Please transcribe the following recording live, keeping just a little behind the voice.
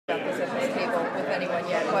angle with anyone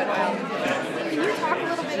yet, but can you talk a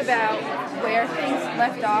little bit about where things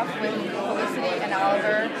left off with Felicity and Oliver,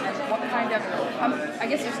 and what kind of, I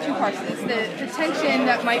guess there's two parts to this, the tension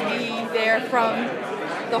that might be there from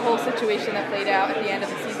the whole situation that played out at the end of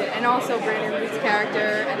the season, and also Brandon Root's character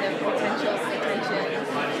and the potential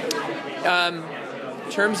tension.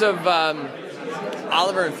 In terms of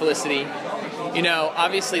Oliver and Felicity, you know,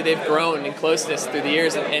 obviously they've grown in closeness through the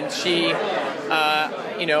years, and she,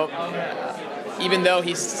 you know, even though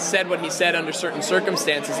he said what he said under certain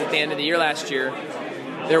circumstances at the end of the year last year,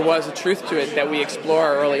 there was a truth to it that we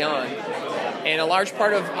explore early on. And a large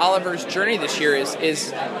part of Oliver's journey this year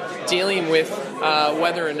is dealing with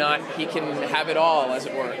whether or not he can have it all, as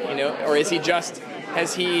it were, you know, or has he just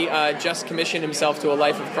commissioned himself to a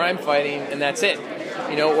life of crime fighting and that's it,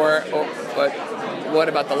 you know, but what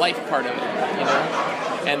about the life part of it, you know,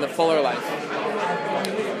 and the fuller life?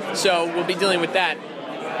 So we'll be dealing with that,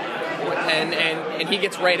 and he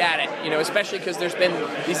gets right at it, you know, especially because there's been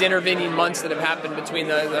these intervening months that have happened between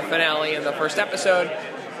the finale and the first episode,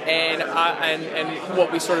 and what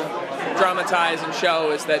we sort of dramatize and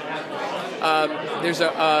show is that there's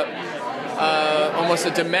almost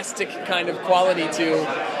a domestic kind of quality to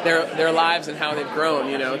their lives and how they've grown,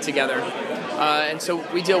 you know, together, and so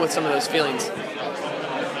we deal with some of those feelings.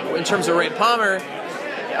 In terms of Ray Palmer,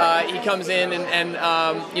 he comes in and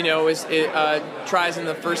you know, tries in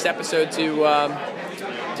the first episode to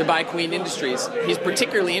buy Queen Industries. He's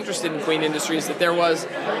particularly interested in Queen Industries, that there was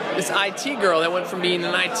this IT girl that went from being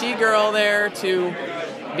an IT girl there to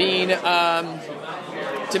being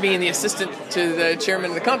the assistant to the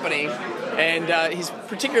chairman of the company, and he's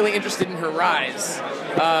particularly interested in her rise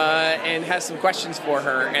and has some questions for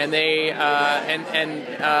her, and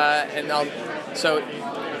so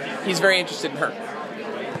he's very interested in her.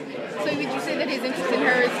 So would you say that his interest in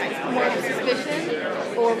her is more of a suspicion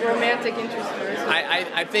or romantic interest for her?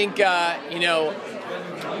 I think, you know,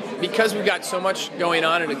 because we've got so much going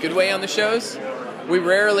on in a good way on the shows, we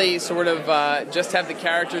rarely sort of just have the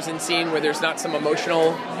characters in scene where there's not some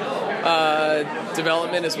emotional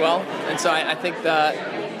development as well. And so I think that,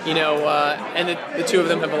 you know, and the two of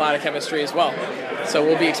them have a lot of chemistry as well. So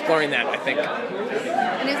we'll be exploring that, I think.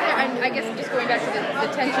 And is there, I guess just going back to the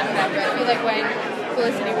tension factor, I feel like when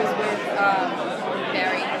Felicity was with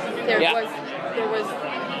Barry, there was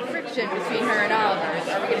friction between her and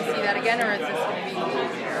Oliver. Are we going to see that again, or is this going to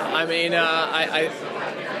be? I mean,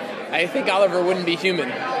 I think Oliver wouldn't be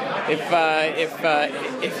human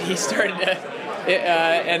if he started to,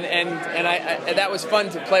 and that was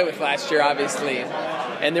fun to play with last year, obviously,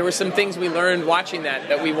 and there were some things we learned watching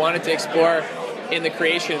that we wanted to explore in the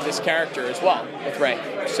creation of this character as well with Ray.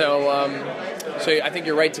 So I think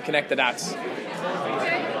you're right to connect the dots.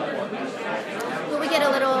 Will we get a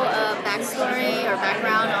little backstory or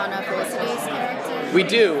background on Felicity's character? We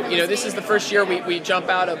do. You know, this is the first year we jump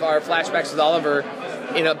out of our flashbacks with Oliver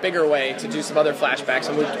in a bigger way to do some other flashbacks.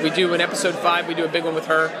 And we do in episode 5, we do a big one with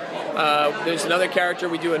her. There's another character,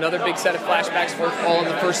 we do another big set of flashbacks for all in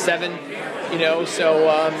the first 7. You know, so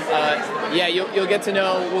yeah, you'll get to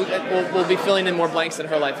know. We'll be filling in more blanks in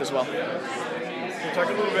her life as well. Can you talk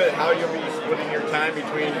a little bit how you'll be splitting your time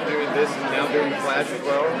between doing this and now doing the Flash as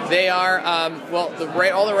well? They are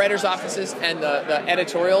all the writers' offices and the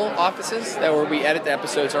editorial offices that where we edit the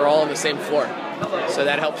episodes are all on the same floor, so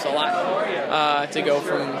that helps a lot to go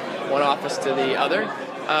from one office to the other.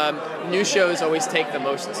 New shows always take the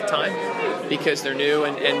most time because they're new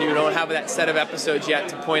and you don't have that set of episodes yet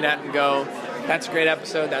to point at and go, that's a great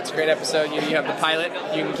episode, that's a great episode. You have the pilot,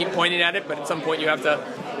 you can keep pointing at it, but at some point you have to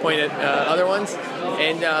point at other ones.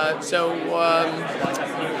 And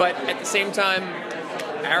but at the same time,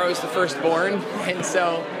 Arrow's the firstborn, and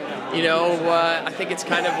so, you know, I think it's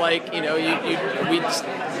kind of like, you know,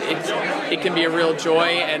 it can be a real joy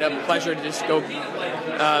and a pleasure to just go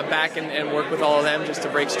back and work with all of them just to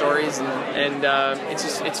break stories, and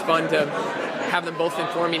it's fun to have them both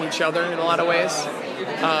informing each other in a lot of ways.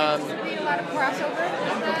 A lot of crossover.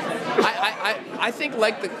 I think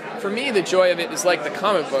for me the joy of it is like the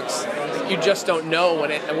comic books. You just don't know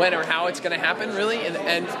when or how it's going to happen really,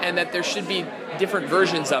 and that there should be different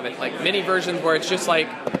versions of it, like mini versions where it's just like,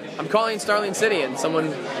 I'm calling Starling City and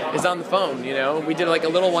someone is on the phone, you know. We did like a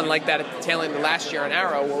little one like that at the tail end of last year on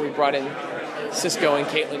Arrow where we brought in Cisco and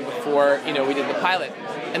Caitlin before, you know, we did the pilot.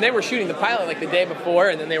 And they were shooting the pilot like the day before,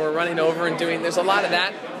 and then they were running over and doing, there's a lot of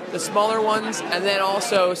that, the smaller ones, and then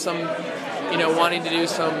also some, you know, wanting to do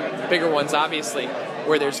some bigger ones, obviously,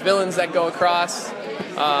 where there's villains that go across,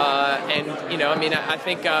 and, you know, I mean, I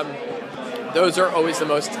think those are always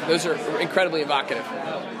those are incredibly evocative.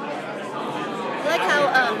 I like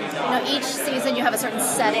how each season you have a certain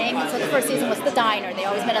setting. So the first season was the diner. They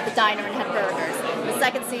always met at the diner and had burgers. The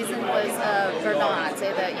second season was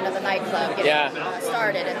Berlanti, the nightclub getting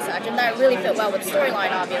started and such. And that really fit well with the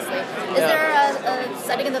storyline, obviously. Is there a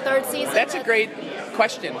setting in the third season? That's a great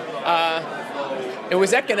question. It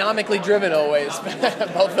was economically driven always,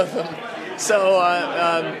 both of them. So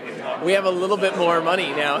we have a little bit more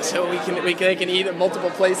money now, so they can eat at multiple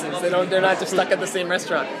places. They're not just stuck at the same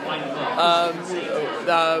restaurant.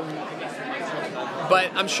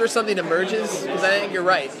 But I'm sure something emerges, because I think you're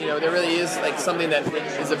right. There really is like something that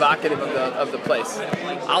is evocative of the place.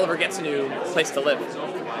 Oliver gets a new place to live.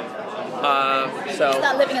 He's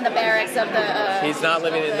not living in the barracks of the. He's not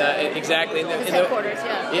living in the exactly in the headquarters.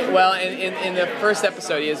 Yeah. Well, in the first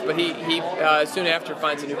episode he is, but he soon after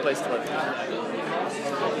finds a new place to live.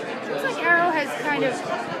 Seems like Arrow has kind of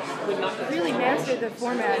really mastered the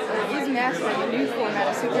format, or is mastering the new format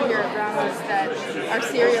of superhero dramas that are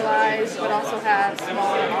serialized but also have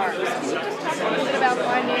smaller arcs. Can you just talk a little bit about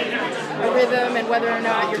finding a rhythm and whether or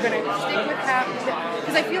not you're going to stick with half?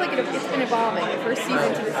 Because I feel like it's been evolving, the first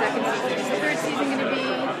season to the second season. Is the third season going to be,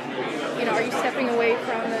 are you stepping away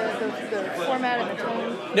from the format and the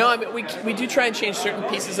tone? No, I mean, we do try and change certain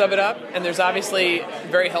pieces of it up, and there's obviously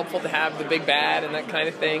very helpful to have the big bad and that kind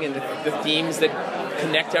of thing, and the themes that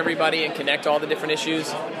connect everybody and connect all the different issues.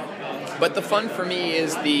 But the fun for me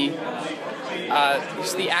is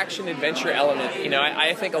just the action adventure element.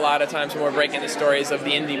 I think a lot of times when we're breaking the stories of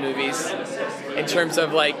the indie movies, in terms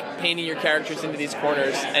of like painting your characters into these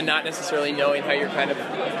corners and not necessarily knowing how you're kind of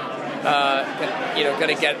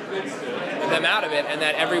going to get them out of it, and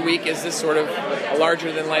that every week is this sort of a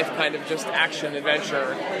larger than life kind of just action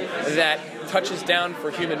adventure that touches down for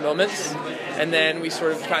human moments, and then we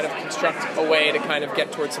sort of kind of construct a way to kind of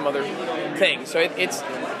get towards some other thing. So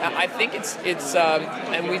I think it's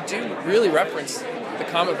and we do really reference the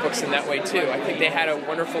comic books in that way too. I think they had a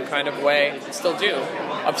wonderful kind of way, still do,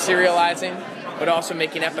 of serializing, but also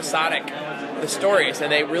making episodic the stories,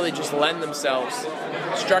 and they really just lend themselves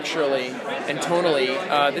structurally and tonally.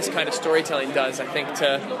 This kind of storytelling does, I think,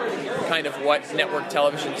 to kind of what network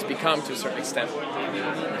television has become to a certain extent.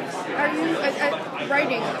 Are you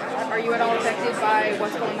writing? Are you at all affected by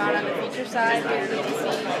what's going on the feature side with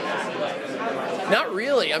SDCC? Not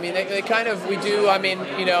really. I mean, we do. I mean,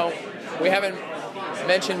 we haven't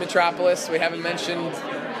mentioned Metropolis. We haven't mentioned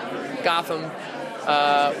Gotham.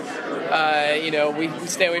 We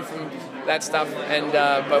stay away from that stuff, and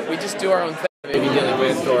but we just do our own thing. Maybe dealing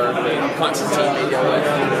with, or Constantine may deal with.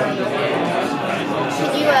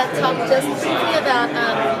 Could you talk just briefly about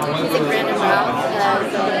using Brandon Routh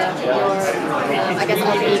as your, I guess,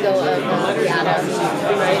 alter ego of the Atom,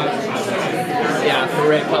 right? Yeah, for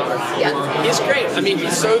Ray Palmer. Yeah. He's great. I mean,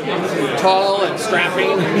 he's so tall and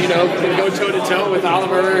strapping, can go toe-to-toe with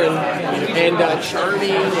Oliver and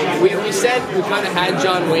charming. And we said we kind of had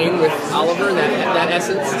John Wayne with Oliver, that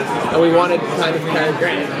essence, and we wanted kind of Cary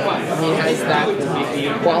Grant. He has that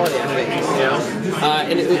quality, I think,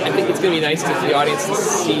 and I think it's going to be nice to the audience to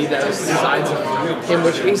see those sides of him,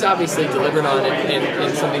 which he's obviously delivered on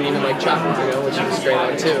in something even like Chuck, which he was great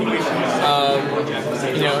on too.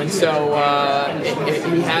 And so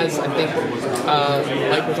he has, I think,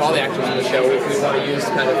 like with all the actors on the show, we want to use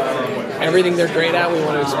kind of everything they're great at, we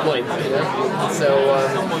want to exploit, So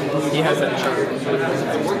he has that charm.